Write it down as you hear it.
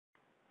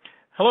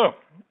Hello,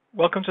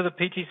 welcome to the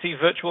PTC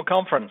virtual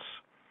conference.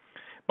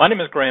 My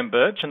name is Graham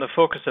Birch and the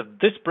focus of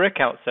this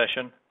breakout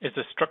session is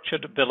the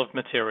structured bill of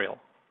material.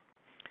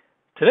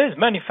 Today's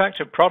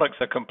manufactured products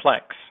are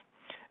complex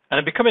and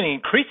are becoming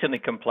increasingly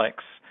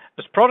complex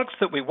as products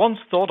that we once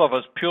thought of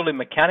as purely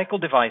mechanical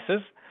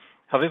devices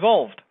have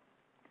evolved.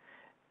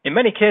 In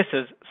many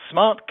cases,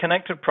 smart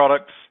connected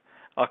products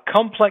are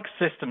complex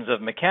systems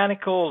of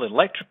mechanical,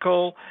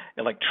 electrical,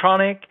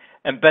 electronic,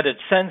 embedded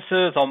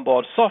sensors,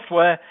 onboard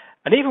software,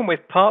 and even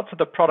with parts of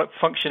the product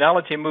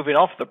functionality moving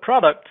off the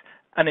product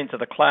and into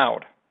the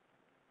cloud.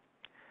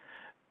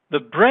 The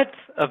breadth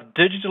of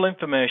digital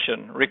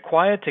information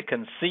required to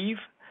conceive,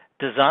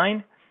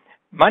 design,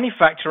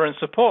 manufacture, and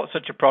support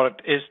such a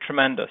product is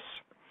tremendous,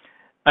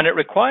 and it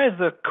requires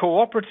the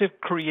cooperative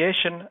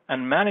creation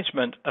and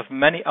management of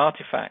many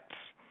artifacts,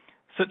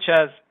 such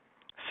as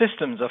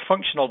systems of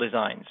functional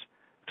designs,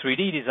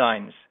 3D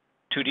designs,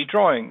 2D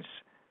drawings,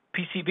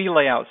 PCB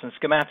layouts and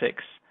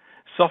schematics,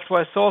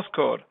 software source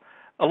code,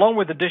 along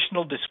with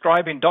additional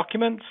describing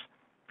documents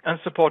and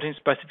supporting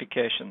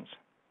specifications.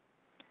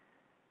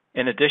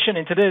 In addition,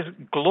 in today's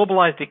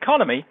globalized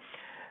economy,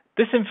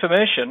 this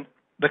information,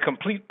 the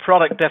complete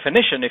product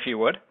definition, if you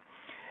would,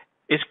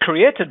 is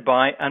created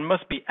by and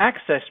must be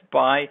accessed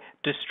by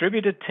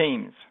distributed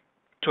teams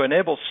to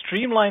enable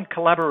streamlined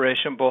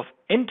collaboration both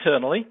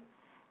internally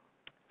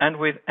and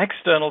with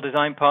external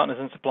design partners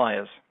and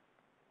suppliers.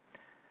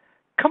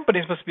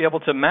 Companies must be able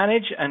to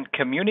manage and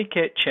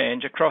communicate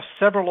change across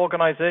several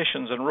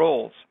organizations and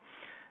roles,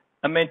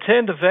 and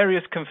maintain the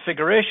various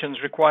configurations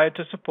required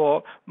to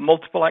support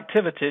multiple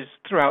activities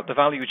throughout the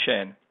value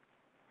chain.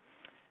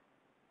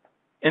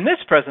 In this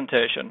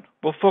presentation,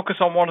 we'll focus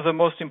on one of the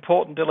most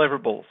important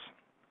deliverables,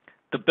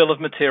 the bill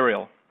of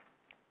material.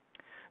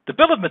 The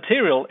bill of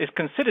material is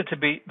considered to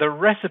be the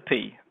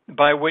recipe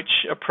by which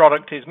a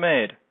product is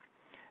made,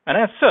 and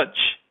as such,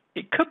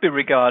 it could be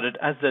regarded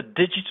as the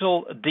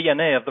digital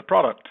DNA of the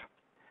product.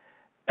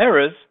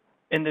 Errors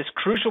in this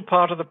crucial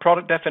part of the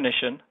product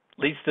definition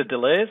leads to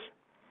delays,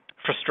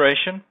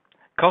 frustration,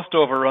 cost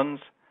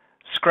overruns,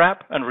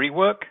 scrap and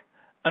rework,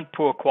 and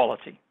poor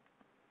quality.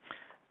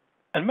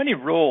 And many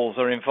roles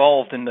are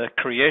involved in the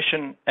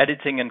creation,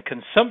 editing, and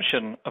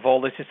consumption of all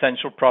this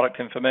essential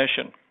product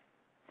information.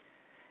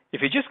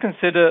 If you just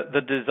consider the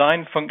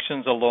design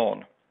functions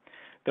alone,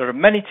 there are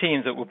many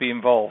teams that will be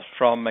involved,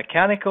 from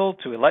mechanical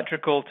to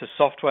electrical to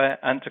software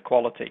and to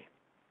quality.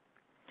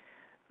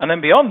 And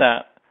then beyond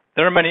that,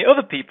 there are many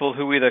other people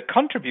who either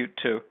contribute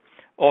to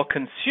or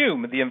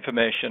consume the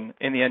information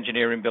in the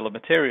engineering bill of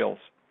materials.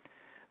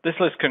 This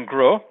list can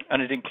grow,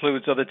 and it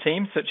includes other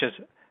teams such as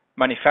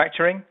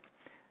manufacturing,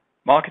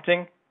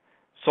 marketing,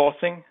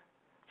 sourcing,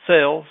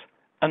 sales,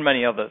 and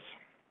many others.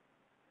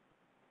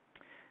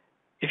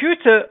 If you were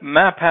to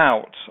map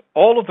out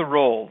all of the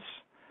roles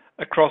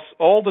across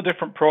all the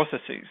different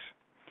processes,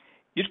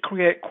 you'd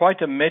create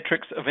quite a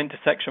matrix of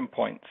intersection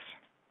points.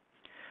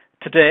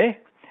 Today,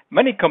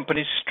 many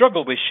companies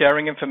struggle with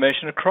sharing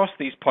information across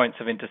these points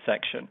of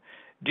intersection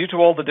due to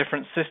all the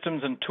different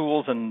systems and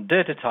tools and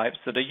data types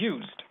that are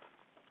used.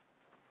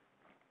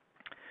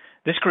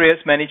 This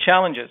creates many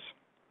challenges,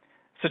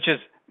 such as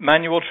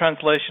manual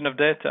translation of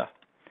data,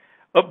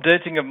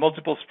 updating of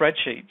multiple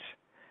spreadsheets,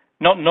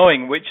 not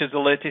knowing which is the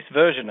latest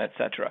version,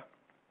 etc.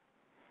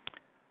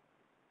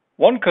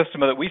 One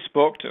customer that we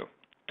spoke to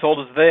told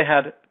us they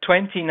had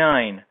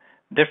 29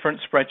 different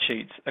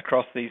spreadsheets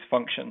across these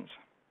functions.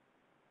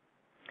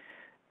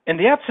 In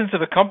the absence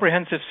of a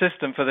comprehensive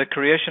system for the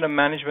creation and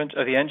management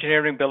of the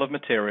engineering bill of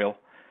material,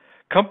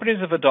 companies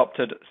have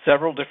adopted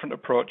several different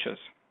approaches.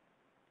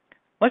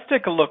 Let's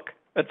take a look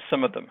at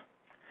some of them.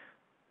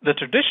 The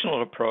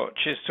traditional approach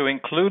is to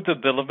include the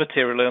bill of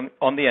material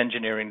on the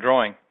engineering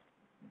drawing.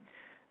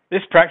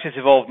 This practice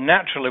evolved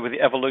naturally with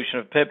the evolution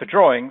of paper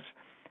drawings,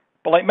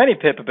 but like many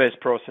paper-based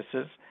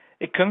processes,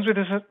 it comes with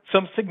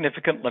some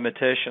significant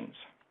limitations.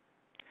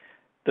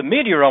 The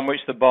media on which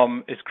the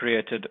BOM is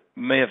created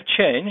may have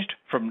changed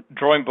from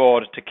drawing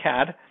board to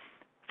CAD,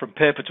 from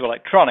paper to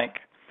electronic,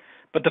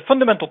 but the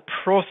fundamental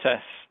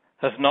process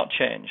has not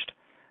changed,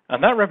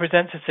 and that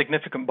represents a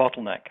significant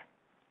bottleneck.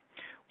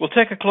 We'll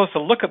take a closer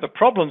look at the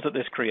problems that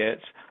this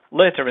creates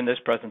later in this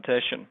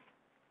presentation.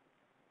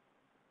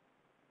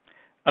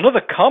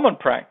 Another common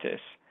practice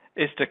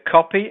is to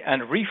copy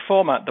and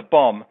reformat the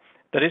BOM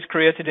that is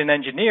created in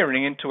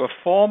engineering into a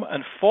form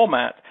and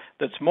format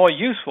that's more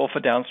useful for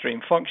downstream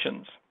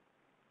functions.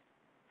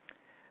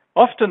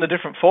 Often the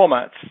different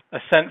formats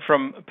are sent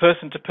from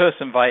person to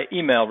person via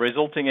email,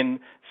 resulting in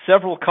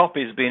several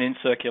copies being in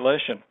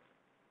circulation.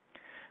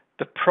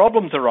 The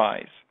problems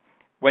arise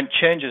when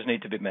changes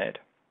need to be made.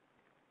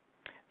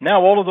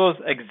 Now all of those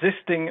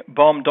existing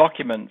BOM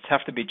documents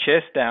have to be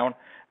chased down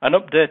and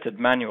updated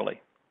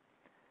manually.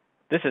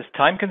 This is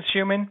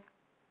time-consuming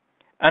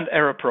and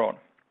error-prone,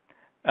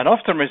 and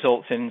often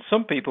results in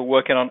some people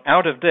working on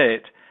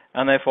out-of-date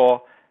and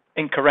therefore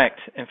incorrect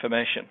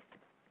information.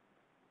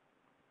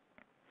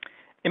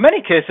 In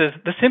many cases,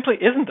 there simply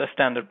isn't a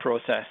standard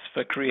process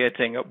for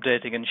creating,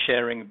 updating, and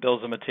sharing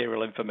bills of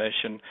material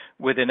information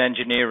within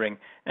engineering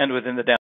and within the